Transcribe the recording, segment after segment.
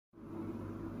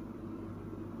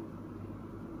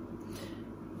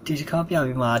ဒီတစ်ခါပြ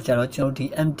ပြီးမှကျတော့ကျွန်တော်ဒီ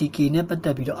MTK နဲ့ပတ်သ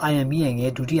က်ပြီးတော့ IME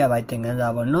ရဲ့ဒုတိယပိုင်းသင်ခန်းစာ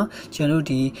ပေါ့နော်ကျွန်တော်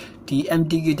ဒီ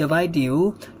MTK device တွေကို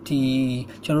ဒီ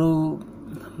ကျွန်တော်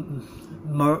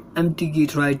MTK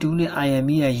try 2နဲ့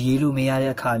IME ရရေးလို့မရ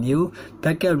တဲ့အခါမျိုး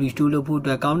backup restore လုပ်ဖို့အ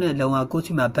တွက်ကောင်းတဲ့လုံအောင်ကိုယ့်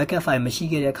စီမှာ backup file မရှိ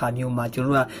ခဲ့တဲ့အခါမျိုးမှာကျွန်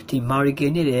တော်တို့ကဒီ Marike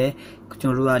နဲ့ကျွ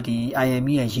န်တော်တို့ကဒီ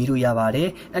IME ရရေးလို့ရပါတယ်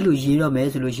အဲ့လိုရေးတော့မယ်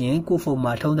ဆိုလို့ရှိရင်ကိုယ့်ဖုန်း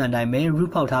မှာထုံးစံတိုင်းပဲ root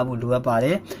ဖောက်ထားဖို့လိုအပ်ပါတ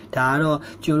ယ်ဒါကတော့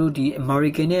ကျွန်တော်တို့ဒီ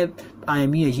Marike နဲ့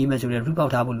IME ရရေးမယ်ဆိုတော့ root ဖော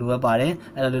က်ထားဖို့လိုအပ်ပါတယ်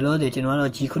အဲ့တော့လောလောဆယ်ကျွန်တော်က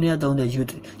တော့ G930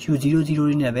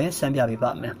 U00 နဲ့ပဲစမ်းပြပေး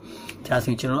ပါမယ်ဒါ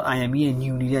ဆိုကျွန်တော် IME ရဲ့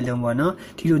new နေတဲ့လုံပေါ့နော်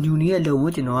ဒီလို new နေတဲ့လုံ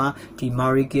ကိုကျွန်တော်ကဒီ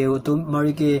Marike ကို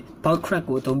Marike bulk crack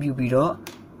ကိုအသုံးပြုပြီးတော့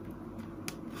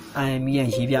IME ရ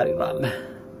ရေးပြပေးပါမယ်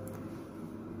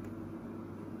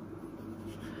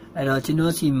အဲ့တော့ကျွန်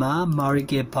တော်စီမှာ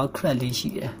Marike bulk crack လေးရှိ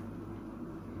တယ်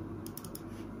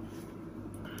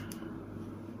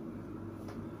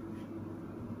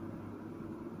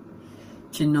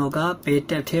ကျွန်တော်ကဘယ်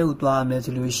တက်ထဲကိုသွားရမလဲ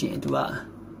ဆိုလို့ရှိရင်သူက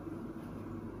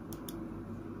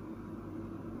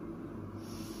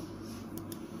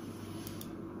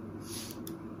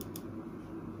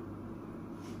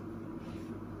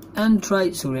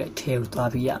Android ဆိုတဲ့အထဲကိုသွား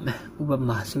ပြီးရမယ်ဥပ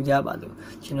မာဆိုကြပါလို့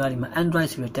ကျွန်တော်ဒီမှာ Android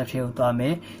ဆိုတဲ့တက်ထဲကိုသွားမ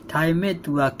ယ်ဒါပေမဲ့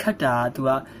तू ကခတ်တာ तू က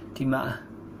ဒီမှာ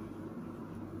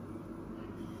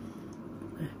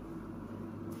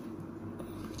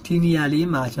ဒီနေရာလေး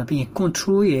မှာကျွန်တော်ပြီးရင်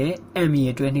control ရဲ့ M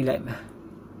ရဲ့တွဲနှိပ်လိုက်မယ်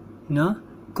နော်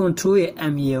control ရဲ့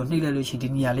M ရဲ့ကိုနှိပ်လိုက်လို့ရှိရင်ဒီ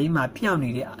နေရာလေးမှာပြောင်းနေ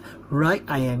တဲ့ right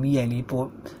IME ရဲ့လေးပေါ်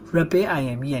repair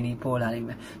IME ရဲ့လေးပေါ်လာနိုင်မ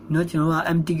ယ်နော်ကျွန်တော်က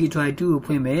MTK try 2ကို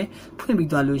ဖွင့်မယ်ဖွင့်ပြီး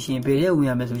သွားလို့ရှိရင်ဘယ်ထဲဝင်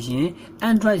ရမလဲဆိုရင်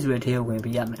Android ဆိုတဲ့ထဲကိုဝင်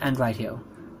ပြီးရမယ် Android ထဲကို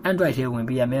ဝင်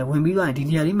ပြီးရမယ်ဝင်ပြီးသွားရင်ဒီ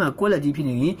နေရာလေးမှာ quality ဖြစ်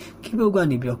နေရင် keyboard က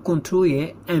နေပြီးတော့ control ရဲ့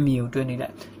M ရဲ့ကိုတွဲနှိပ်လို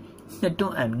က်နှစ်တွ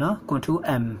န်း M နော် control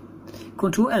M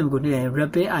ကိုနေရင်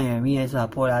repair IME ရဲ့ဆိုတာ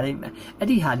ပေါ်လာနိုင်မယ်အဲ့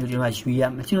ဒီဟာမျိုးကျွန်တော်ကယူရ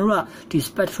မယ်ကျွန်တော်တို့ကဒီ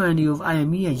spectrum of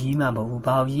IME ရဲ့ရေးမှာမဟုတ်ဘူး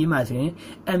ဘာလို့ရေးမှာဆိုရင်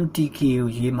MTK ကို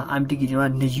ရေးမှာ MTK ကျွန်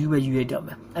တော်က2 U ပဲယူရတော့မ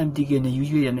ယ် MTK 2 U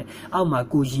ရွေးရတယ်အောက်မှာ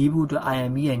ကိုရေးဖို့အတွက်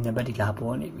IME ရဲ့နံပါတ်တွေလာ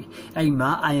ပေါ်နေပြီအဲ့ဒီမှာ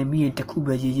IME ရဲ့တစ်ခု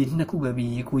ပဲရေးနှစ်ခုပဲပြီး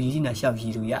ရေးကိုရေးနေတာရှောက်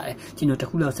ရေးလို့ရတယ်ကျွန်တော်တစ်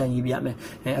ခုလောက်စမ်းရေးပြရမယ်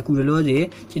အခုလောလောဆယ်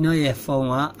ကျွန်တော်ရဲ့ဖုန်း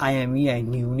က IME ရဲ့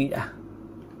new နေတာ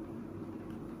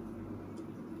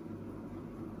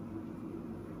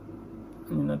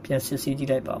ပြန်စစ်စစ်ကြည့်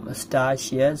လိုက်ပါမယ် star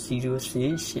share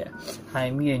 06 share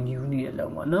IME ရဲ့ new နေတဲ့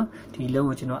လုံးပေါ့နော်ဒီလုံး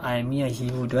ကိုကျွန်တော် IME ရဲ့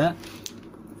ရေးဖို့အတွက်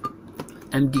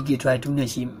MTK try 2နဲ့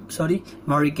ရေး sorry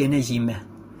Marike နဲ့ရေးမယ်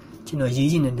ကျွန်တော်ရေး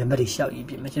ချင်တဲ့နံပါတ်တွေရှောက်ရေး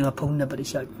ပြမယ်ကျွန်တော်ဖုန်းနံပါတ်တွေ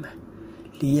ရှောက်ရေးမယ်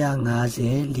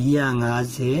450 164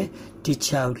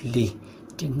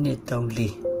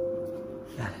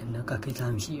 1234ရတယ်နော်ကကိစ္စ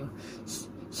မရှိဘူး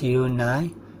09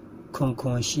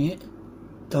 008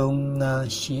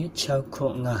 358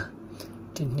 605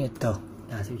တစ်နှစ်တော့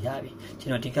ဒါဆိုရပြီကျွ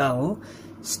န်တော်ဒီကောင်ကို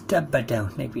step button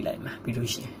နှိပ်ပြလိုက်မှာပြီးလို့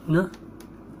ရှိရင်နော်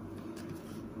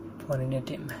ပေါ်နေ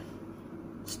တင်မှာ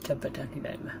step button နှိပ်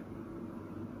လိုက်မှာ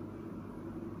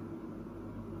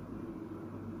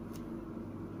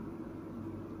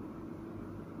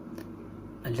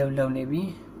အလုံးနေပြီ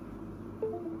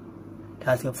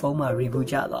ဒါဆိုဖုန်းမှာ reboot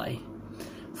ကျသွားပြီ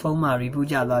ဖုန်းမှာ reboot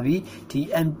ကျသွားပြီဒီ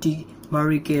empty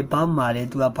Marike ဘောက်မှာလည်း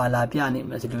तू ကဘာလာပြနေ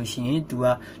မှာဆိုလို့ရှိရင် तू က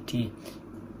ဒီ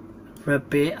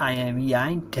repair IME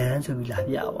done ဆိုပြီးလာ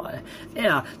ပြသွားတယ်အဲ့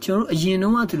ဒါကျွန်တော်တို့အရင်တု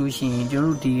န်းကဆိုလို့ရှိရင်ကျွန်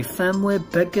တော်တို့ဒီ firmware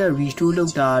backup restore လု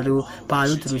ပ်တာလို့ဘာ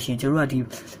လို့ဆိုလို့ရှိရင်ကျွန်တော်တို့က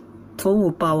ဒီဖုန်း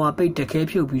ကို power ပိတ်တခဲ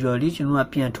ဖြုတ်ပြီးတော့လေကျွန်တော်က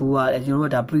ပြန်ထိုးရတယ်ကျွန်တော်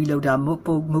တို့ကဒါ preload တာမု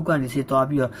တ်ကနေစစ်သွား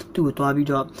ပြီးတော့သူ့ကိုသွားပြီး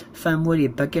တော့ firmware တွေ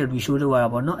backup restore လုပ်ရတာ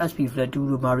ပေါ့နော် SP flat 2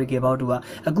လို့ Marike ဘောက်တို့က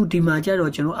အခုဒီမှာကျ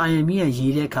တော့ကျွန်တော် IME ရ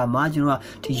ရေးတဲ့အခါမှာကျွန်တော်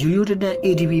ကဒီရိုးရိုးတက်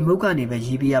ADB မုတ်ကနေပဲ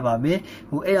ရေးပေးရပါမယ်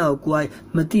ဟိုအဲ့ဒါကိုကိုက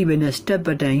မသိဘဲနဲ့ step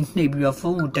button နှိပ်ပြီးတော့ဖု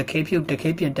န်းကိုတခဲဖြုတ်တခဲ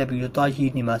ပြန်တက်ပြီးတော့သွား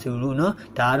ရေးနေမှာဆိုလို့နော်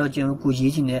ဒါကတော့ကျွန်တော်ကို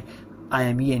ရေးချင်တဲ့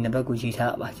IME ရဲ့နံပါတ်ကိုရေးထား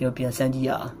တာပါကျွန်တော်ပြန်စမ်းကြည့်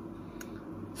ရအောင်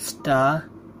star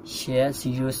share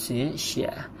 06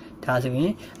 share ဒါဆိုရ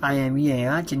င် IME ရ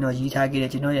ကကျွန်တော်ရေးထားခဲ့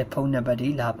တဲ့ကျွန်တော်ရဲ့ဖုန်းနံပါတ်တွေ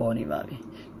လာပေါ်နေပါပြီ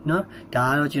เนาะဒါ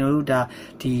ကတော့ကျွန်တော်တို့ဒါ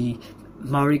ဒီ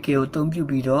Marike ကိုအသုံးပြု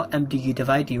ပြီးတော့ MTK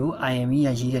device တွေကို IME ရ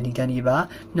ရေးတဲ့နည်းလမ်းတွေပါ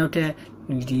နောက်ထပ်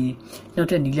န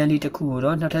ည်းလမ်းလေးတစ်ခုကို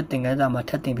တော့နောက်ထပ်သင်ခန်းစာမှာ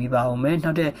ထပ်သင်ပေးပါအောင်မယ်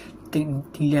နောက်ထပ်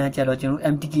ဒီလမ်းကျတော့ကျွန်တော်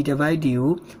MTK device တွေ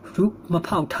ကို root မ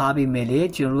ဖောက်ထားပေးမယ်လေ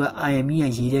ကျွန်တော်တို့က IME ရ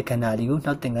ရေးတဲ့ခန္ဓာလေးကို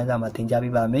နောက်သင်ခန်းစာမှာသင်ကြား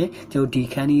ပေးပါမယ်ကျွန်တော်ဒီ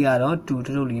ခန်းလေးကတော့တူ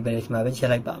တူလေးပဲဒီမှာပဲချက်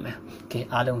လိုက်ပါမယ်ကဲ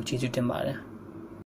အားလုံးကျေးဇူးတင်ပါတယ်